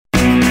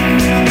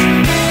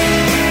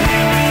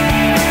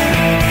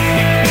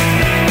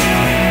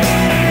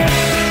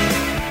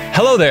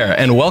Hello there,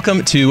 and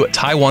welcome to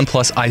Taiwan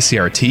Plus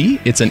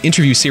ICRT. It's an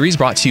interview series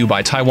brought to you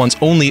by Taiwan's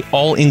only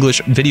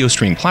all-English video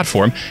stream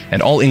platform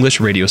and all-English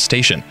radio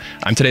station.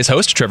 I'm today's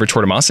host, Trevor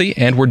Tortomasi,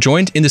 and we're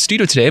joined in the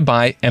studio today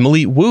by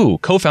Emily Wu,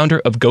 co-founder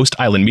of Ghost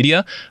Island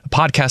Media, a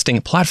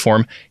podcasting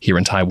platform here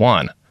in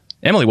Taiwan.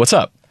 Emily, what's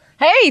up?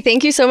 Hey,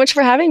 thank you so much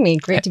for having me.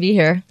 Great to be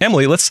here.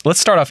 Emily, let's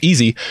start off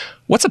easy.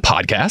 What's a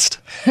podcast?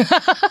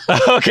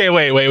 Okay,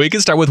 wait. We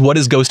can start with what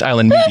is Ghost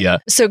Island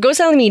Media? So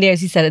Ghost Island Media,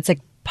 as you said, it's a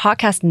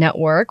podcast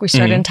network. We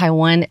started in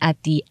Taiwan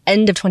at the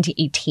end of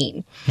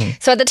 2018.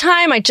 So at the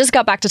time, I just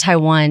got back to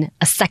Taiwan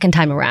a second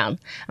time around.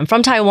 I'm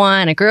from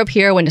Taiwan. I grew up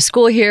here, went to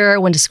school here,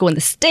 went to school in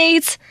the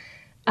States.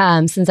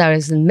 Since I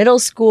was in middle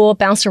school,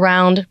 bounced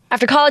around.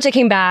 After college, I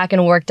came back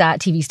and worked at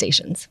TV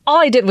stations. All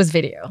I did was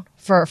video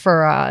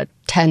for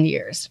 10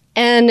 years.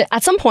 And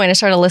at some point, I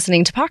started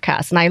listening to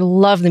podcasts, and I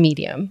love the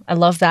medium. I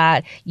love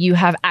that you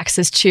have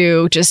access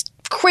to just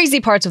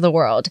crazy parts of the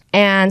world.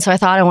 And so I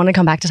thought I wanted to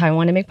come back to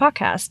Taiwan and make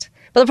podcasts.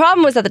 But the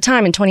problem was at the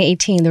time in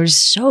 2018, there was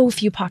so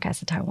few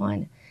podcasts in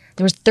Taiwan.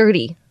 There was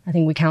 30. I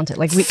think we counted.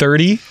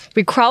 30?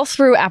 We crawled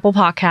through Apple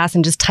Podcasts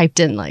and just typed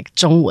in like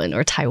Zhongwen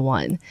or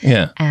Taiwan.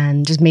 Yeah.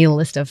 And just made a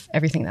list of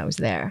everything that was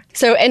there.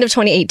 So end of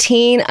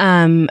 2018,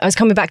 I was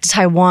coming back to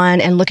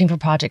Taiwan and looking for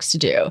projects to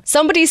do.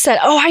 Somebody said,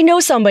 oh, I know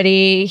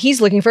somebody. He's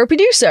looking for a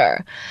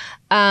producer.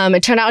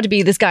 It turned out to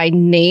be this guy,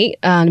 Nate,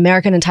 an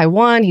American in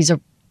Taiwan. He's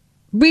a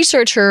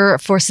researcher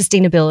for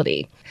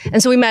sustainability.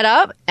 And so we met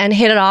up and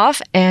hit it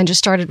off and just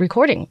started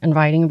recording and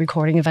writing and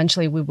recording.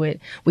 Eventually,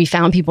 we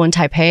found people in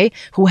Taipei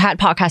who had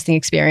podcasting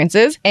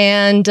experiences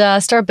and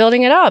started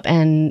building it up.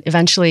 And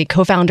eventually,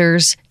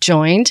 co-founders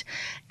joined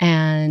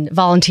and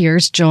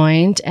volunteers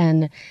joined.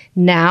 And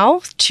now,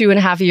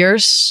 2.5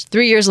 years,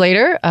 3 years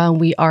later,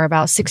 we are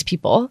about 6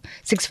 people,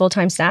 6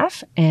 full-time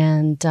staff,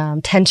 and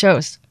 10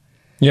 shows.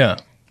 Yeah.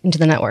 Into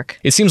the network.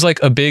 It seems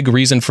like a big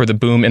reason for the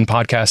boom in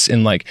podcasts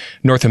in like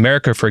North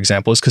America, for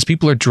example, is because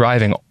people are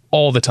driving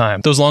all the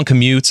time. Those long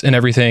commutes and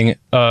everything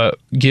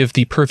give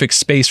the perfect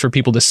space for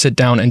people to sit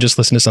down and just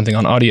listen to something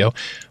on audio.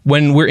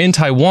 When we're in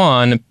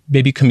Taiwan,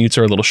 maybe commutes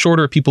are a little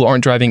shorter. People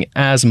aren't driving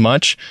as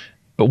much.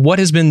 But what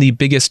has been the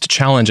biggest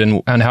challenge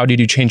and how did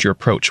you change your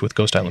approach with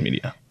Ghost Island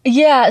Media?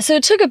 Yeah, so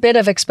it took a bit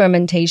of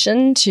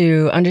experimentation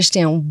to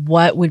understand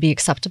what would be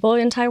acceptable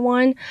in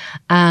Taiwan.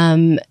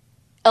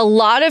 A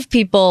lot of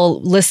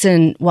people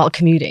listen while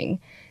commuting.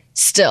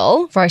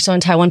 Still, for example,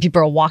 in Taiwan,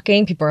 people are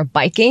walking, people are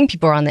biking,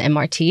 people are on the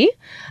MRT,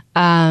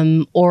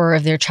 or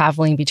if they're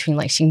traveling between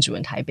like Hsinchu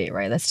and Taipei,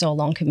 right? That's still a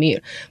long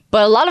commute.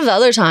 But a lot of the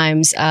other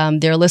times,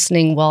 they're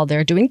listening while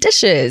they're doing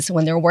dishes,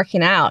 when they're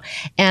working out.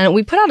 And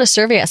we put out a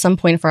survey at some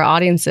point for our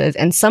audiences,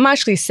 and some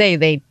actually say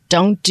they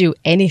don't do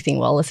anything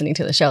while listening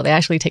to the show. They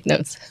actually take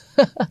notes.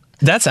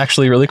 That's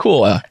actually really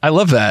cool. I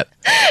love that.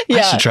 Yeah.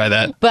 I should try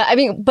that. But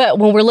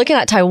when we're looking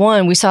at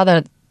Taiwan, we saw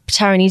that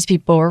Taiwanese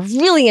people are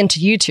really into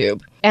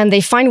YouTube, and they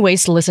find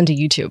ways to listen to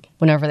YouTube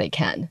whenever they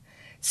can.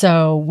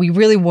 So we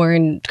really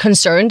weren't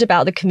concerned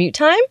about the commute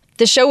time.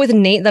 The show with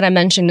Nate that I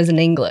mentioned is in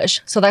English.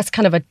 So that's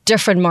kind of a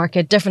different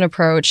market, different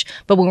approach.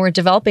 But when we're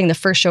developing the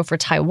first show for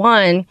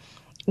Taiwan,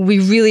 we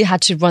really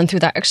had to run through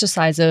that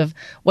exercise of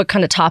what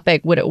kind of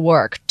topic would it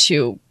work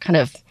to kind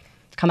of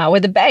come out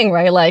with a bang,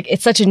 right? Like,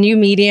 it's such a new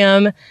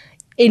medium.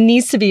 It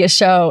needs to be a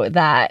show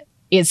that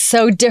is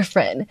so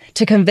different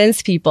to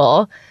convince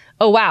people,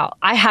 oh, wow,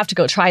 I have to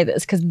go try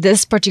this because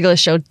this particular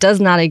show does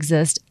not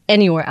exist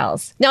anywhere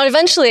else. Now,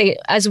 eventually,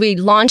 as we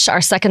launched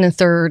our second and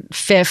third,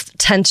 fifth,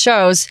 10th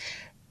shows,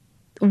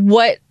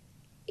 what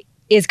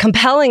is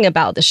compelling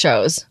about the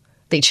shows,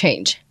 they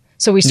change.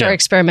 So we started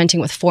experimenting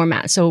with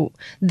format. So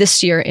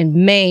this year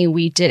in May,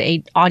 we did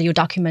an audio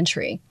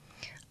documentary.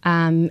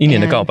 一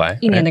年的告白.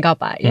 一年的告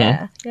白,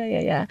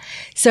 yeah.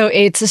 So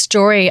it's a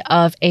story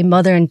of a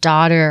mother and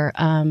daughter.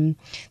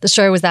 The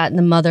story was that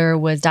the mother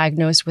was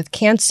diagnosed with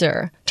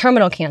cancer,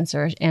 terminal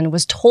cancer, and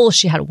was told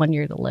she had 1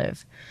 year to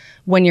live,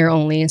 1 year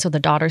only. And so the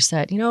daughter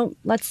said,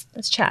 let's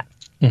chat.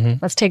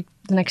 Let's take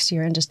the next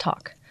year and just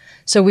talk.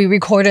 So we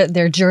recorded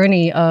their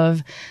journey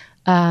of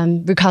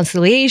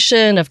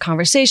reconciliation, of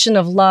conversation,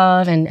 of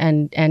love,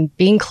 and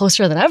being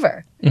closer than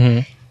ever.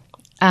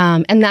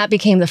 And that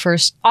became the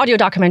first audio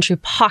documentary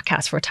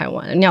podcast for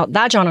Taiwan. Now,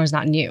 that genre is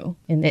not new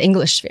in the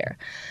English sphere.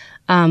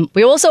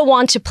 We also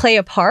want to play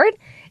a part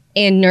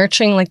in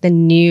nurturing like the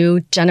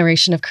new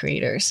generation of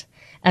creators.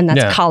 And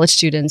that's college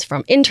students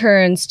from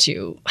interns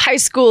to high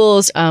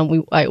schools.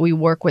 We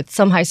work with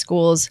some high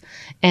schools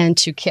and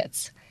to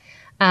kids.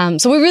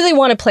 So we really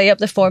want to play up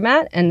the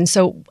format. And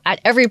so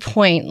at every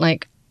point,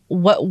 like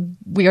what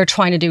we are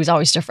trying to do is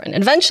always different.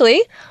 And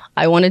eventually,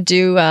 I want to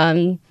do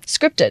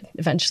scripted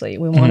eventually.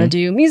 We want to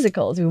do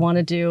musicals. We want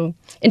to do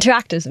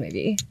interactives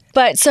maybe.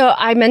 But so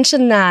I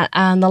mentioned that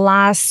the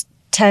last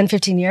 10,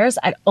 15 years,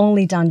 I'd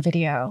only done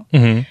video.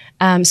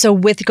 So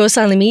with Ghost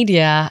Island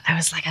Media, I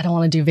was like, I don't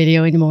want to do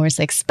video anymore. It's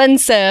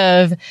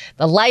expensive.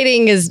 The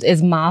lighting is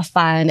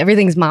mafan.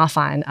 Everything's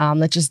mafan.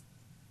 Let's just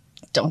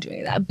don't do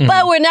any of that.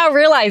 But we're now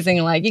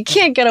realizing like you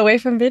can't get away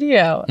from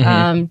video.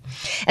 And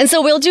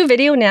so we'll do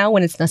video now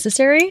when it's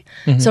necessary.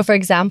 So for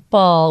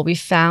example, we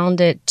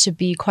found it to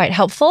be quite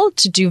helpful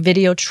to do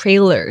video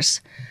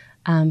trailers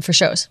for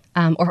shows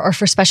or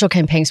for special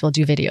campaigns. We'll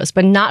do videos,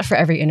 but not for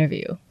every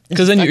interview.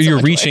 Because then you're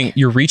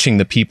reaching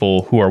the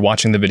people who are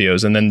watching the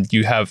videos, and then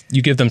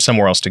you give them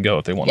somewhere else to go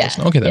if they want to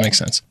listen. Okay, that makes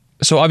sense.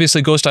 So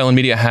obviously Ghost Island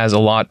Media has a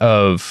lot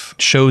of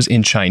shows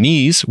in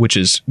Chinese, which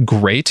is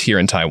great here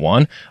in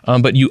Taiwan.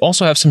 But you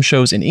also have some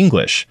shows in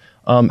English.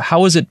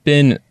 How has it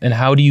been, and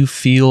how do you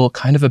feel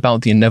kind of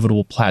about the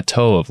inevitable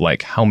plateau of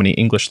like how many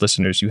English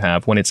listeners you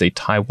have when it's a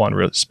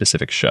Taiwan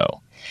specific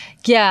show?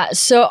 Yeah,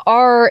 so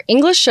our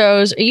English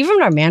shows,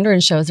 even our Mandarin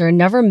shows, they're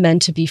never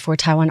meant to be for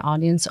Taiwan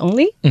audience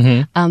only.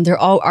 They're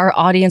all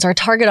our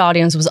target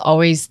audience was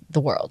always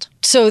the world.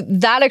 So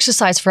that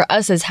exercise for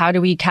us is how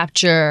do we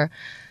capture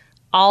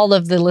all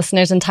of the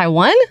listeners in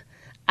Taiwan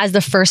as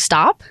the first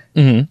stop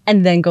and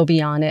then go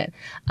beyond it.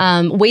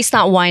 Waste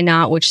Not, Why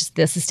Not, which is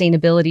the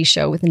sustainability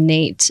show with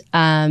Nate.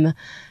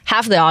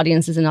 Half the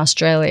audience is in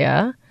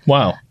Australia.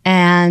 Wow.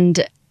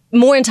 And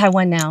more in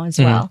Taiwan now as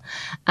well.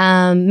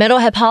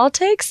 Metalhead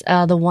Politics,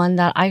 the one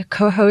that I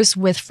co-host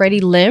with Freddie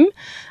Lim.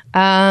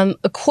 A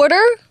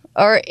quarter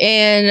are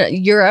in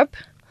Europe.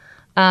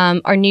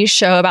 Our new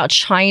show about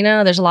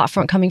China, there's a lot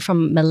coming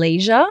from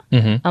Malaysia.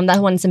 That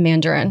one's in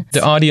Mandarin.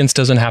 The audience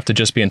doesn't have to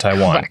just be in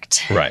Taiwan.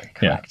 Correct. Right.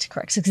 Correct.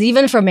 Because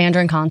even for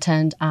Mandarin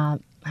content,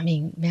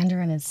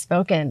 Mandarin is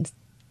spoken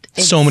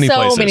in so many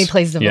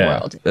places of the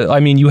world.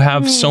 I mean, you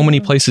have so many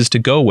places to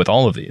go with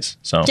all of these.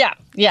 So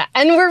Yeah.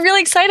 And we're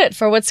really excited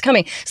for what's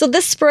coming. So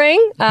this spring,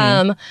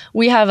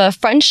 we have a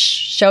French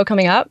show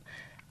coming up.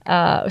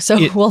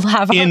 We'll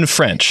have in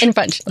French. In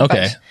French.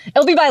 Okay.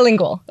 It'll be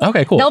bilingual.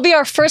 Okay, cool. That'll be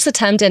our first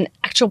attempt in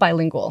actual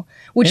bilingual,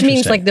 which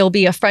means like there'll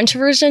be a French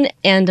version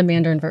and a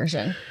Mandarin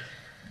version.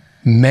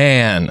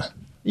 Man.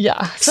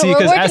 Yeah. So we're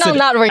working on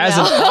that right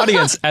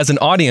now. As an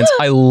audience,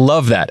 I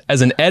love that.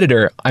 As an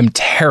editor, I'm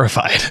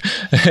terrified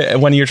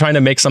when you're trying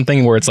to make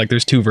something where it's like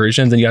there's two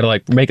versions and you got to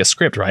like make a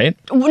script, right?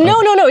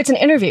 No. It's an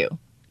interview.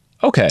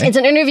 Okay. It's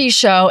an interview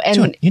show, and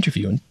an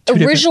interview in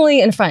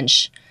originally in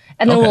French,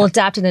 and then we'll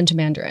adapt it into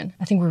Mandarin.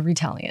 I think we're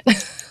retelling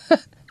it.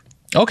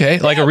 Okay,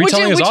 like a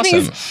retelling is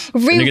awesome.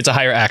 And you get to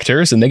hire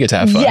actors and they get to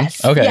have fun.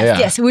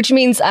 Yes, which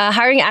means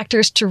hiring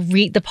actors to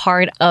read the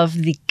part of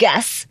the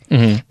guests,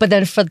 but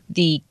then for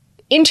the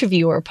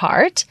interviewer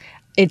part,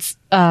 it's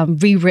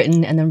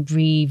rewritten and then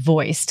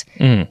revoiced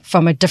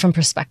from a different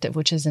perspective,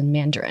 which is in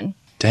Mandarin.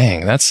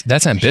 Dang,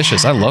 that's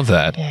ambitious. I love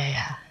that.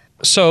 Yeah.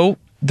 So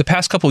the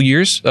past couple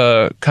years,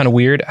 kind of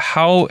weird.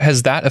 How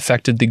has that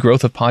affected the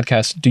growth of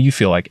podcasts, do you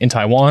feel like, in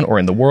Taiwan or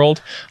in the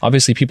world?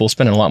 Obviously, people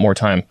spending a lot more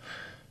time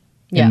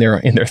in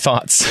their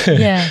thoughts.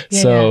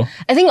 So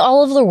I think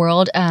all over the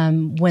world,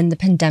 when the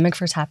pandemic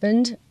first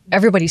happened,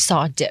 everybody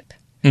saw a dip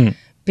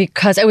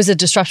because it was a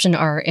disruption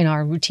in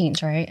our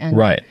routines, right?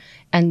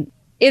 And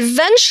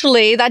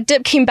eventually that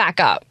dip came back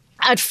up.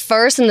 At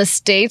first in the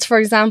States, for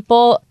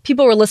example,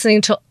 people were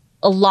listening to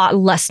a lot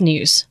less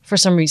news for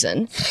some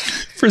reason.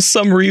 For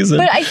some reason.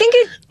 But I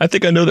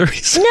think I know the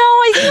reason. No,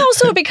 I think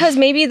also because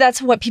maybe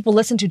that's what people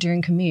listen to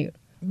during commute.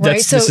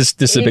 Right? This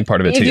is a big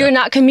part of it too. If you're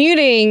not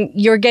commuting,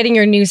 you're getting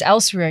your news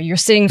elsewhere. You're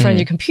sitting in front of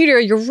your computer,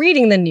 you're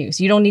reading the news.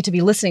 You don't need to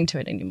be listening to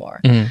it anymore.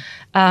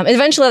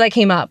 Eventually that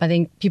came up. I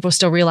think people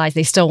still realized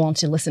they still want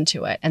to listen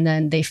to it. And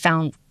then they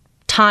found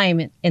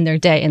time in their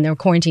day, in their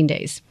quarantine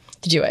days,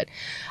 to do it.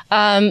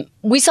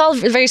 We saw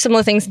very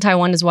similar things in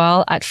Taiwan as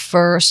well. At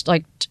first,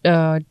 like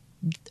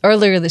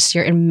earlier this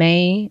year in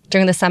May,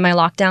 during the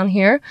semi-lockdown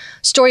here,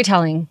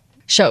 storytelling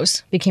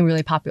shows became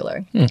really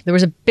popular. There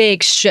was a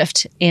big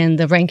shift in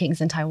the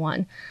rankings in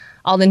Taiwan.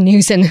 All the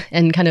news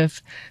and kind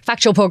of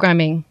factual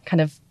programming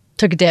kind of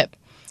took a dip,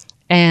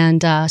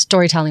 and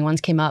storytelling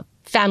ones came up.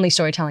 Family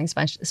storytelling,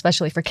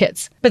 especially for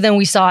kids. But then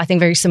we saw, I think,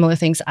 very similar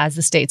things as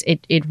the States.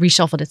 It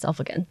reshuffled itself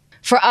again.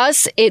 For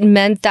us, it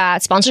meant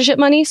that sponsorship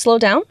money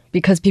slowed down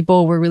because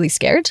people were really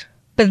scared.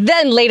 But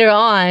then later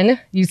on,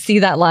 you see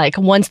that like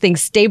once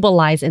things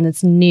stabilize in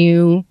its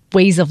new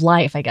ways of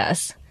life, I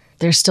guess,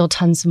 there's still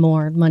tons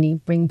more money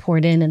being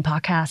poured in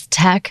podcasts,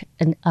 tech,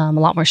 and a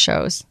lot more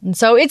shows. And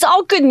so it's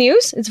all good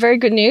news. It's very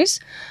good news.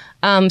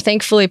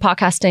 Thankfully,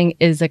 podcasting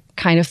is a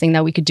kind of thing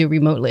that we could do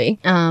remotely.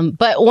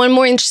 But one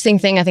more interesting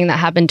thing I think that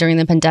happened during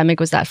the pandemic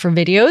was that for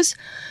videos,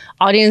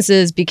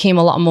 audiences became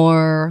a lot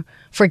more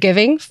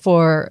forgiving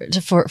for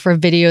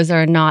videos that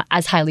are not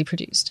as highly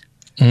produced.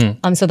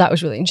 So that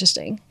was really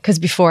interesting because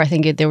before I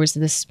think there was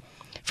this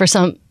for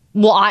some.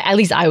 Well, at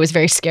least I was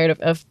very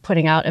scared of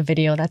putting out a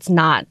video that's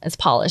not as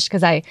polished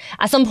because at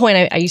some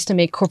point I used to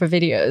make corporate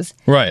videos.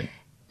 Right.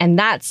 And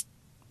that's,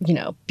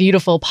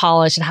 beautiful,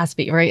 polished. It has to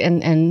be, right?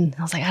 And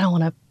I was like, I don't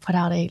want to put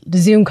out a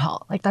Zoom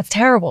call. Like, that's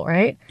terrible,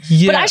 right?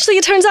 Yeah. But actually,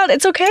 it turns out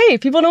it's okay.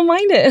 People don't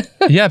mind it.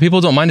 Yeah,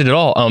 people don't mind it at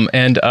all.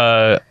 And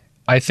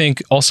I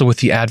think also with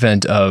the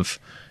advent of,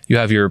 you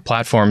have your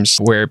platforms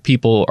where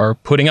people are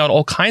putting out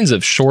all kinds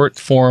of short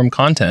form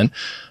content.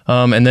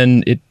 And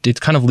then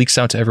it kind of leaks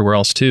out to everywhere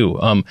else too.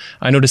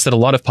 I noticed that a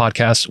lot of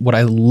podcasts, what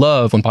I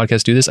love when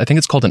podcasts do this, I think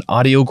it's called an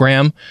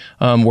audiogram,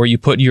 where you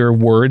put your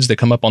words, they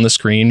come up on the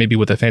screen, maybe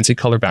with a fancy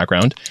color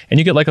background, and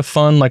you get like a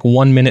fun, like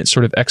 1 minute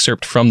sort of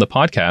excerpt from the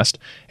podcast,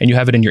 and you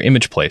have it in your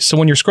image place. So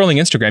when you're scrolling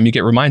Instagram, you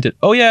get reminded,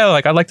 oh yeah,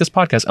 like I like this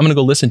podcast. I'm going to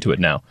go listen to it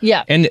now.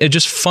 Yeah. And it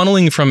just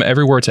funneling from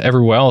everywhere to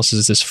everywhere else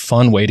is this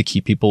fun way to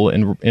keep people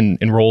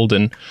enrolled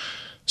and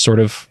sort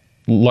of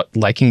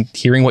liking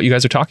hearing what you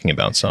guys are talking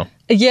about. So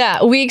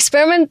yeah, we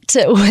experiment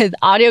with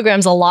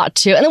audiograms a lot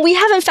too. And then we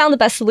haven't found the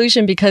best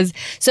solution because,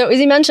 so as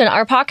you mentioned,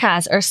 our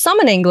podcasts are some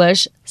in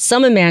English,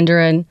 some in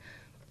Mandarin,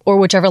 or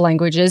whichever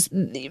languages.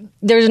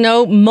 There's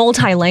no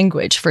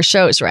multi-language for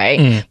shows,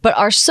 right? But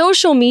our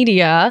social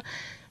media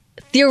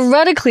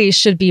theoretically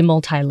should be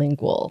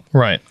multilingual.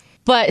 Right.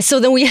 But so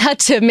then we had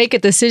to make a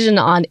decision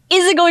on,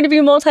 is it going to be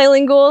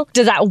multilingual?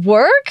 Does that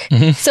work?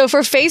 So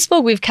for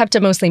Facebook, we've kept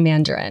it mostly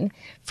Mandarin.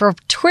 For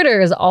Twitter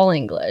is all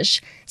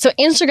English. So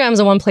Instagram is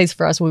the one place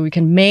for us where we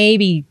can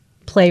maybe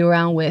play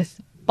around with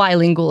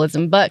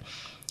bilingualism. But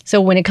so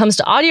when it comes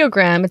to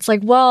audiogram, it's like,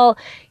 well,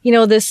 you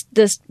know, this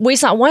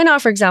Waste Not, Why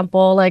Not, for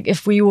example, like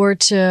if we were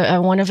to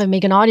want to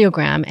make an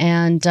audiogram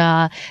and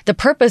the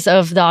purpose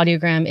of the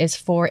audiogram is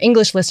for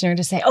English listener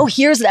to say, oh,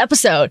 here's the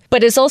episode.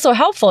 But it's also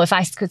helpful if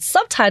I could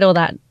subtitle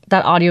that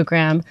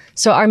audiogram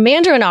so our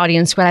Mandarin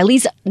audience would at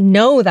least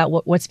know that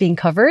what's being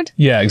covered.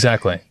 Yeah,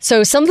 exactly.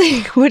 So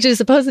something which is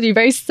supposed to be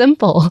very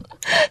simple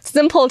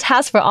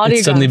task for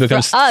audiogram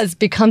for us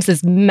becomes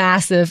this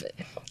massive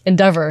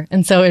endeavor.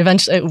 And so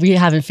eventually we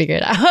haven't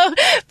figured it out.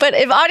 But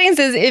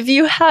if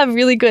you have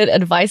really good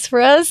advice for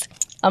us,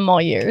 I'm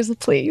all ears,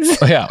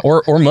 please. Yeah,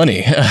 or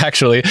money,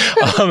 actually.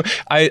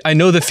 I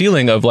know the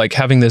feeling of like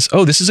having this,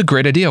 oh, this is a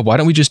great idea. Why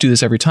don't we just do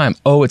this every time?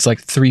 Oh, it's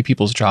like 3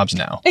 people's jobs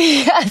now.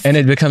 Yes. And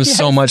it becomes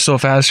so much so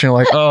fast. And you're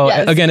like, oh,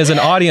 again, as an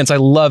audience, I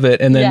love it.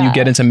 And then you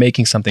get into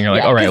making something. You're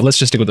like, all right, let's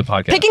just stick with the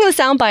podcast. Picking the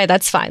soundbite,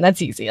 that's fine.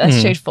 That's easy. That's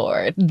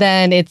straightforward.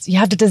 Then you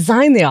have to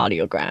design the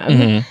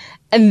audiogram.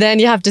 And then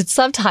you have to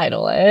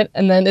subtitle it.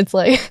 And then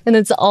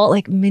it's all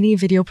like mini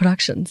video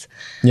productions.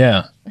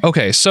 Yeah.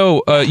 Okay.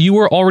 So you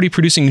were already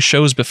producing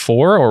shows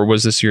before, or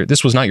was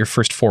this was not your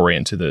first foray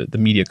into the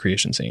media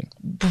creation scene?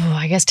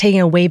 I guess taking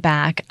it way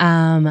back.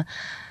 I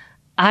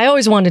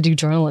always wanted to do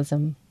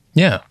journalism.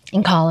 Yeah.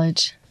 In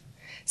college.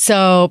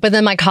 So, but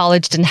then my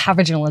college didn't have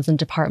a journalism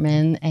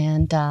department.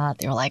 And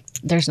they were like,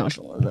 there's no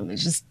journalism.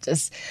 It's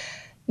just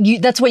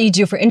that's what you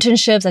do for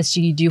internships. That's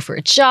what you do for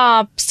a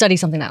job. Study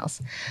something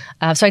else.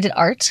 So I did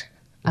art.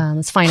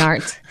 It's fine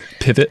art.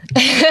 Pivot.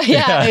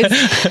 Yeah.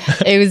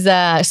 It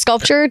was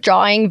sculpture,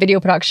 drawing,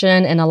 video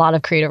production, and a lot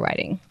of creative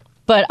writing.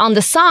 But on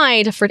the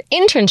side, for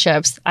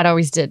internships, I'd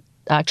always did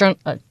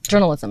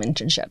journalism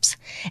internships.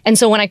 And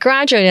so when I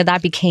graduated,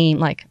 that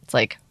became it's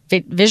like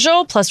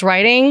visual plus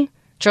writing,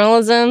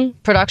 journalism,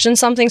 production,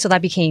 something. So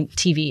that became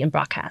TV and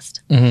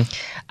broadcast.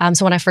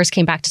 So when I first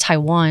came back to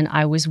Taiwan,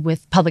 I was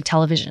with public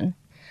television.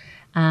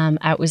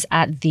 I was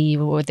at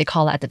what they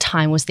call at the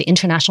time was the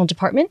international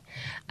department.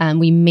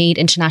 We made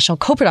international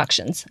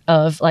co-productions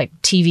of like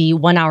TV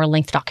 1 hour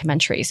length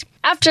documentaries.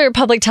 After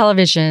public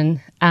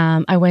television,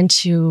 I went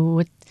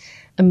to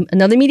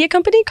another media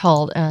company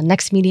called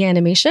Next Media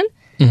Animation.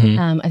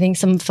 I think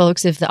some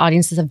folks, if the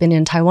audiences have been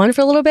in Taiwan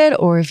for a little bit,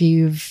 or if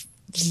you've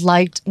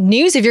liked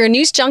news, if you're a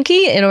news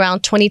junkie in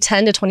around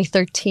 2010 to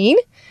 2013,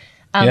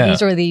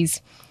 these were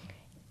these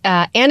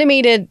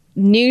animated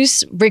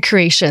news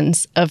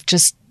recreations of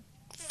just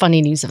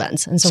funny news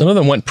events. And so some of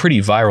them went pretty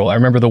viral. I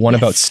remember the one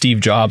about Steve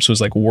Jobs was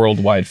like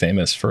worldwide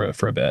famous for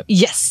a bit.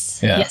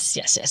 Yes.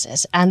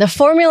 And the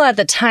formula at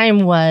the time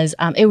was,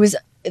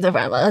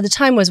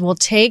 we'll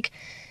take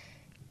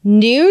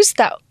news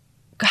that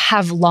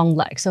have long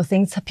legs, so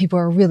things that people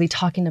are really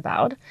talking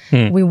about.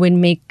 We would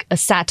make a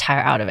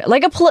satire out of it,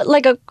 like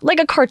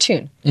a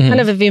cartoon. Kind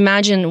of if you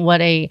imagine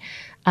what a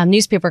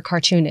newspaper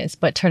cartoon is,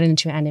 but turn it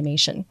into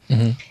animation.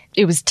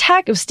 It was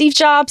tech, it was Steve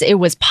Jobs, it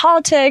was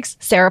politics.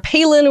 Sarah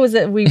Palin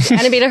we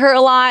animated her a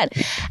lot.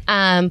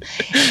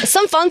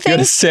 Some fun things. You had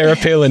a Sarah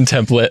Palin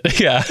template.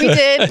 Yeah. We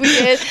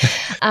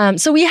did.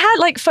 So we had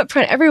like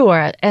footprint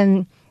everywhere.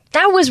 And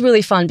that was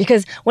really fun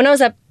because when I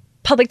was at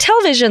public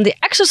television, the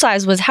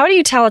exercise was how do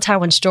you tell a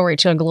Taiwan story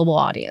to a global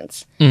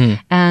audience?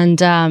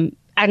 And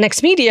at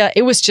Next Media,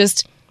 it was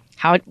just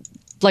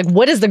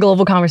what is the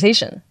global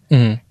conversation?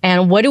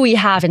 And what do we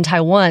have in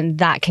Taiwan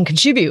that can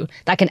contribute,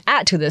 that can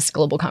add to this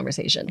global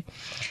conversation?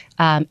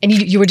 And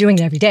you were doing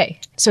it every day.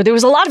 So there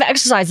was a lot of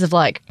exercises of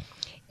like,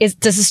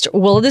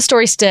 will this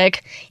story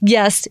stick?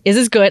 Yes. Is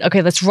this good?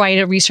 Okay, let's write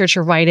it, research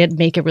or write it,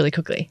 make it really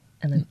quickly,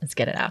 and then let's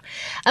get it out.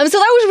 So that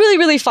was really,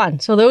 really fun.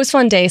 So those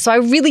fun days. So I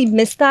really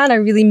missed that. I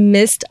really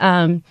missed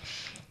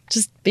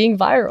just being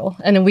viral.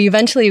 And then we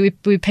eventually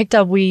picked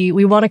up, we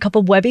won a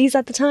couple Webbies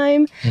at the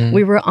time.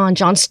 We were on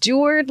Jon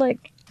Stewart,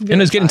 really and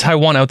it was getting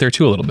Taiwan out there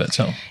too a little bit.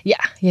 So yeah.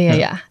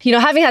 You know,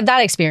 having had that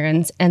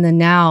experience and then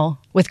now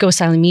with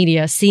Ghost Island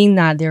Media, seeing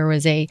that there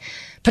was a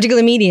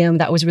particular medium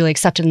that was really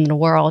accepted in the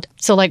world.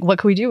 So like, what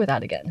could we do with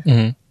that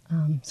again?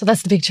 So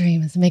that's the big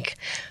dream, is to make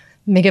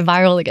it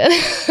viral again.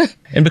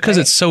 And because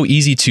it's so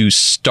easy to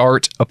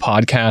start a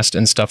podcast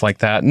and stuff like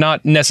that,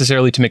 not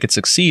necessarily to make it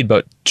succeed,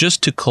 but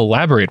just to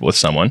collaborate with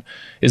someone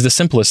is the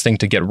simplest thing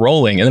to get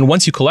rolling. And then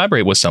once you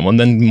collaborate with someone,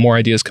 then more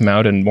ideas come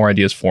out and more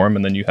ideas form.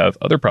 And then you have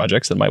other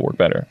projects that might work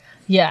better.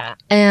 Yeah.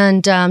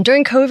 And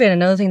during COVID,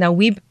 another thing that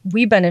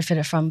we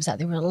benefited from was that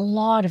there were a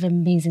lot of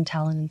amazing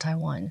talent in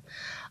Taiwan.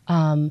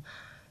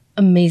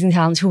 Amazing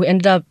talents who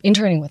ended up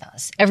interning with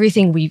us.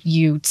 Everything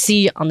you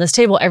see on this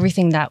table,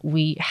 everything that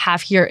we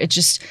have here, it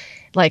just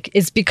like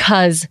it's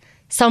because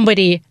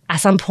somebody at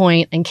some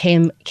point and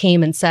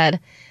came and said,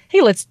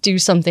 hey, let's do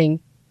something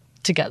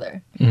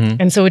together.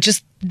 And so it's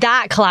just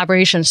that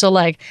collaboration. So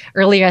like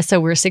earlier I said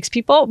we're 6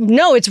 people.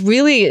 No,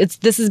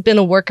 this has been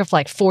a work of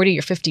like 40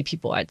 or 50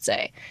 people, I'd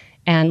say.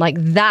 And like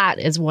that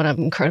is what I'm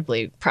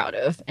incredibly proud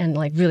of and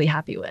like really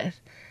happy with.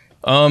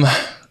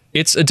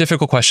 It's a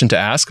difficult question to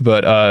ask,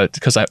 but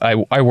because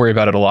I worry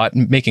about it a lot,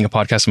 making a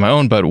podcast of my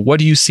own. But what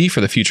do you see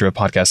for the future of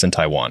podcasts in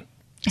Taiwan?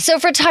 So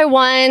for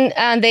Taiwan,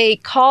 they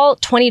call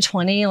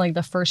 2020 like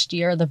the first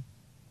year, the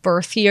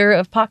birth year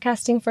of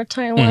podcasting for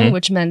Taiwan,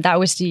 which meant that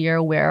was the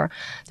year where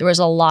there was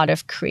a lot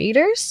of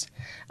creators.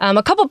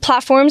 A couple of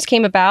platforms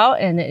came about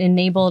and it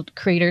enabled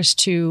creators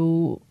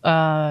to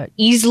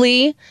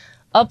easily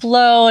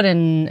upload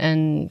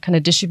and kind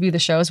of distribute the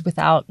shows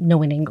without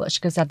knowing English,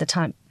 because at the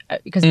time,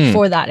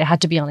 before that, it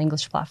had to be on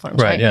English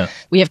platforms, right? Yeah.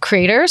 We have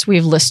creators, we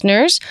have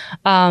listeners.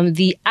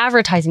 The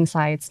advertising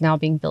side's now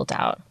being built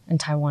out in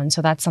Taiwan,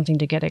 so that's something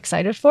to get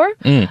excited for.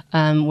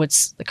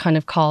 What's kind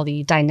of called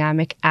the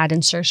dynamic ad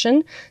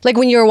insertion. Like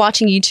when you're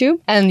watching YouTube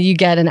and you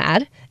get an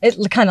ad,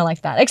 it's kind of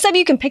like that, except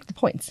you can pick the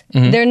points.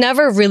 They're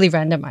never really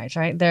randomized,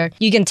 right?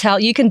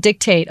 You can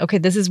dictate, okay,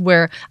 this is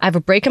where I have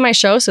a break in my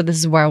show, so this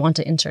is where I want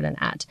to insert an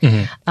ad.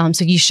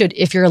 So you should,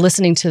 if you're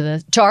listening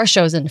to our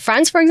shows in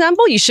France, for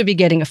example, you should be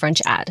getting a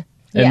French ad.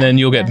 And then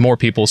you'll get more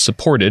people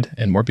supported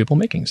and more people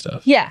making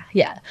stuff. Yeah.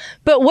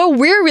 But what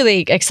we're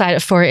really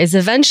excited for is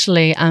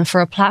eventually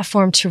for a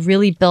platform to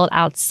really build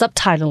out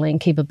subtitling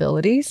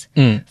capabilities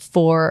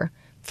for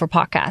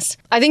podcasts.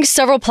 I think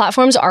several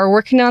platforms are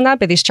working on that,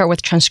 but they start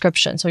with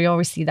transcription. So you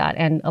always see that.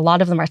 And a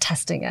lot of them are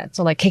testing it.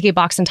 So like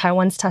KKBox in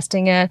Taiwan's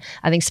testing it.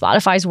 I think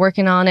Spotify's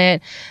working on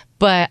it.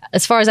 But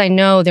as far as I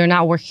know, they're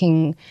not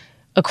working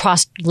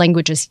across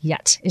languages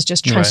yet. It's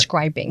just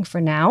transcribing for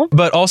now.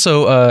 But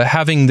also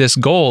having this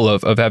goal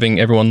of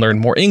having everyone learn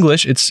more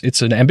English,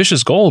 it's an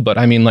ambitious goal. But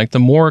I mean, like the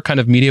more kind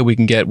of media we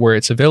can get where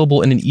it's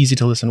available in an easy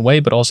to listen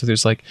way, but also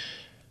there's like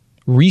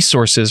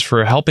resources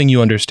for helping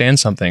you understand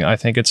something. I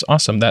think it's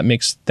awesome. That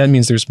means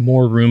there's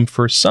more room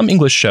for some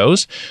English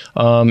shows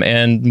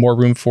and more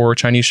room for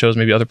Chinese shows,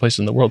 maybe other places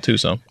in the world too.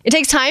 So it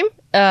takes time.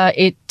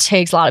 It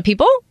takes a lot of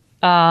people.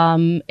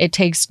 It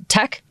takes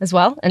tech as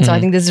well. And so I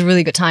think this is a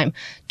really good time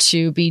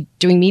to be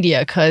doing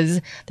media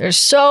because there's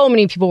so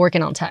many people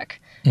working on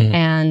tech.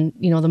 And,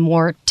 the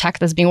more tech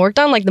that's being worked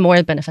on, like the more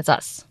it benefits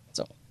us.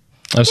 So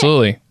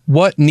absolutely. Yeah.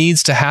 What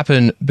needs to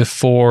happen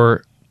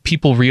before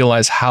people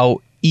realize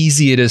how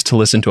easy it is to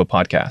listen to a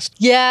podcast?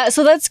 Yeah,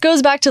 so that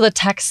goes back to the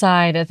tech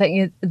side. I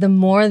think the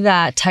more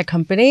that tech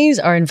companies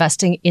are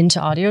investing into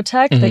audio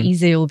tech, the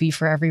easier it will be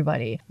for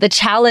everybody. The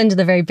challenge at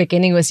the very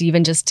beginning was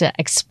even just to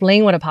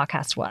explain what a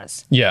podcast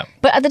was. Yeah.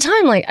 But at the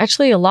time,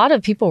 actually a lot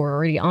of people were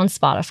already on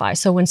Spotify.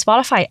 So when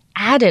Spotify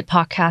added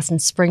podcasts in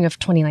spring of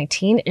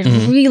 2019, it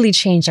really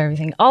changed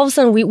everything. All of a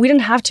sudden, we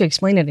didn't have to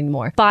explain it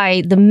anymore.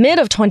 By the mid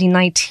of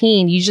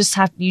 2019, you just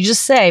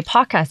say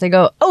podcast. They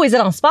go, oh, is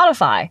it on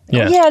Spotify?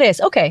 Yeah. Oh, yeah, it is.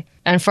 Okay.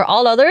 And for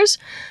all others,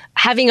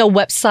 having a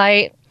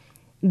website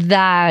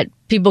that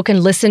people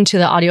can listen to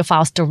the audio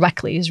files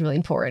directly is really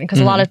important because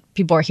a lot of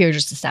people are here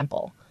just to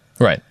sample.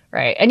 Right.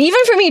 Right. And even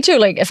for me too,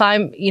 like if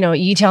I'm,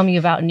 you tell me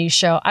about a new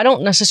show, I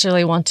don't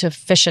necessarily want to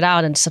fish it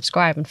out and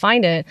subscribe and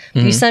find it.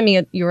 If you send me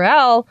a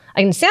URL,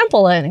 I can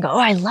sample it and go, oh,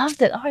 I love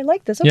it. Oh, I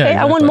like this. Okay, yeah,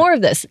 exactly. I want more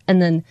of this. And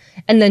then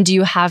do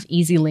you have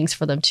easy links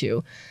for them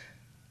to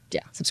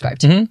subscribe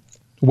to?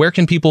 Where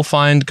can people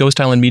find Ghost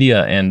Island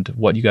Media and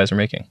what you guys are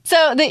making?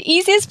 So the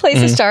easiest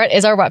place to start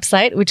is our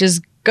website, which is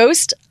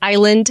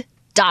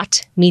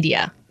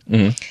ghostisland.media.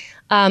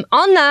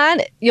 On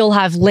that, you'll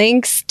have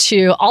links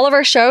to all of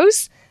our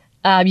shows.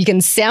 You can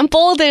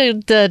sample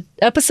the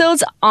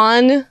episodes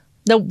on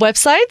the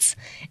websites,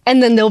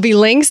 and then there'll be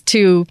links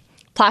to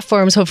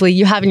platforms hopefully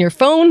you have in your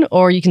phone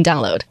or you can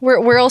download.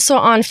 We're also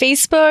on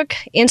Facebook,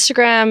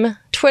 Instagram,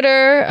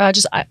 Twitter,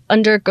 just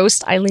under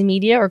Ghost Island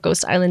Media or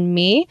Ghost Island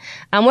Me.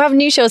 We'll have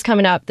new shows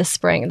coming up this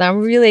spring that I'm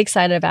really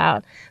excited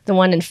about. The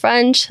one in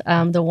French,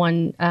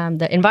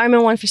 the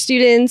environment one for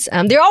students.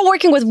 They're all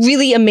working with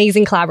really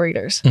amazing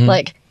collaborators.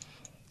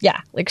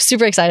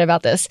 Super excited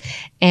about this.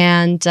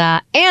 And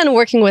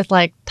working with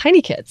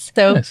tiny kids.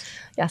 So nice.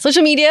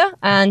 Social media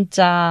and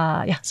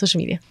social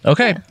media.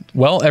 Okay. Yeah.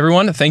 Well,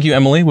 everyone, thank you,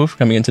 Emily Wu, for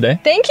coming in today.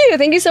 Thank you.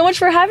 Thank you so much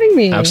for having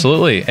me.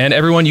 Absolutely. And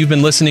everyone, you've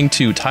been listening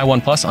to Taiwan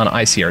Plus on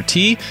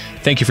ICRT.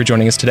 Thank you for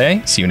joining us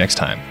today. See you next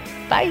time.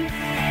 Bye.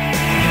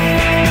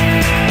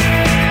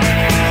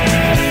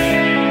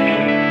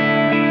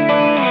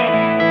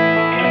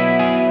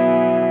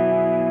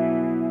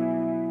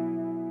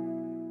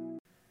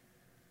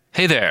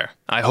 Hey there!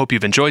 I hope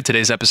you've enjoyed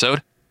today's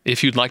episode.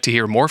 If you'd like to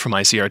hear more from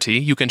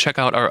ICRT, you can check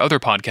out our other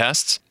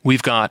podcasts.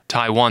 We've got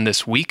Taiwan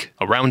This Week,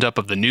 a roundup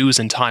of the news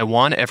in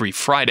Taiwan every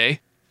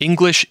Friday,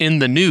 English in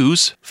the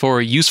News, for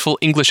useful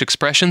English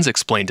expressions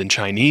explained in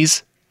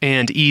Chinese,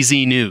 and EZ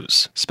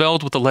News,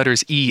 spelled with the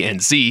letters E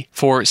and Z,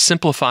 for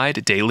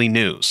simplified daily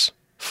news.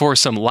 For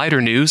some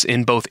lighter news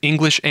in both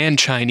English and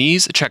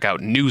Chinese, check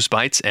out News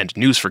Bites and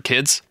News for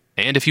Kids.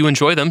 And if you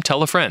enjoy them,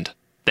 tell a friend.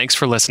 Thanks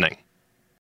for listening.